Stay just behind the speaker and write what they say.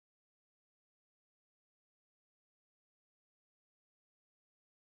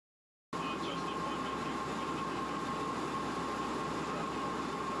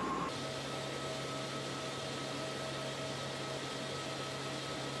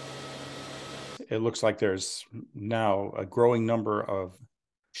it looks like there's now a growing number of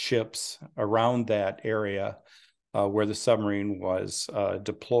ships around that area where the submarine was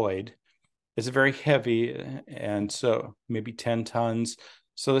deployed. It's very heavy, and so maybe 10 tons.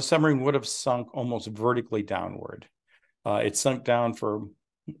 So the submarine would have sunk almost vertically downward. It sunk down for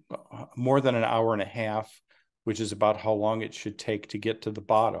more than an hour and a half, which is about how long it should take to get to the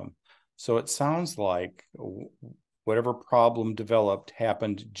bottom. So it sounds like whatever problem developed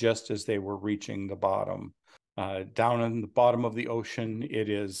happened just as they were reaching the bottom. Down in the bottom of the ocean, it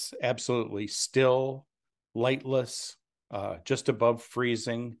is absolutely still, lightless, just above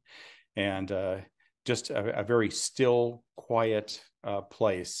freezing, and just a very still, quiet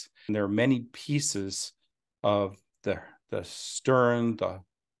place. And there are many pieces of the stern, the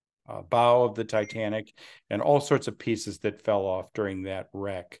bow of the Titanic, and all sorts of pieces that fell off during that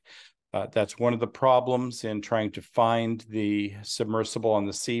wreck. That's one of the problems in trying to find the submersible on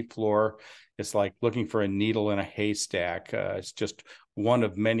the seafloor. It's like looking for a needle in a haystack. It's just one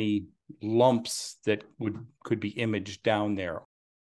of many lumps that could be imaged down there.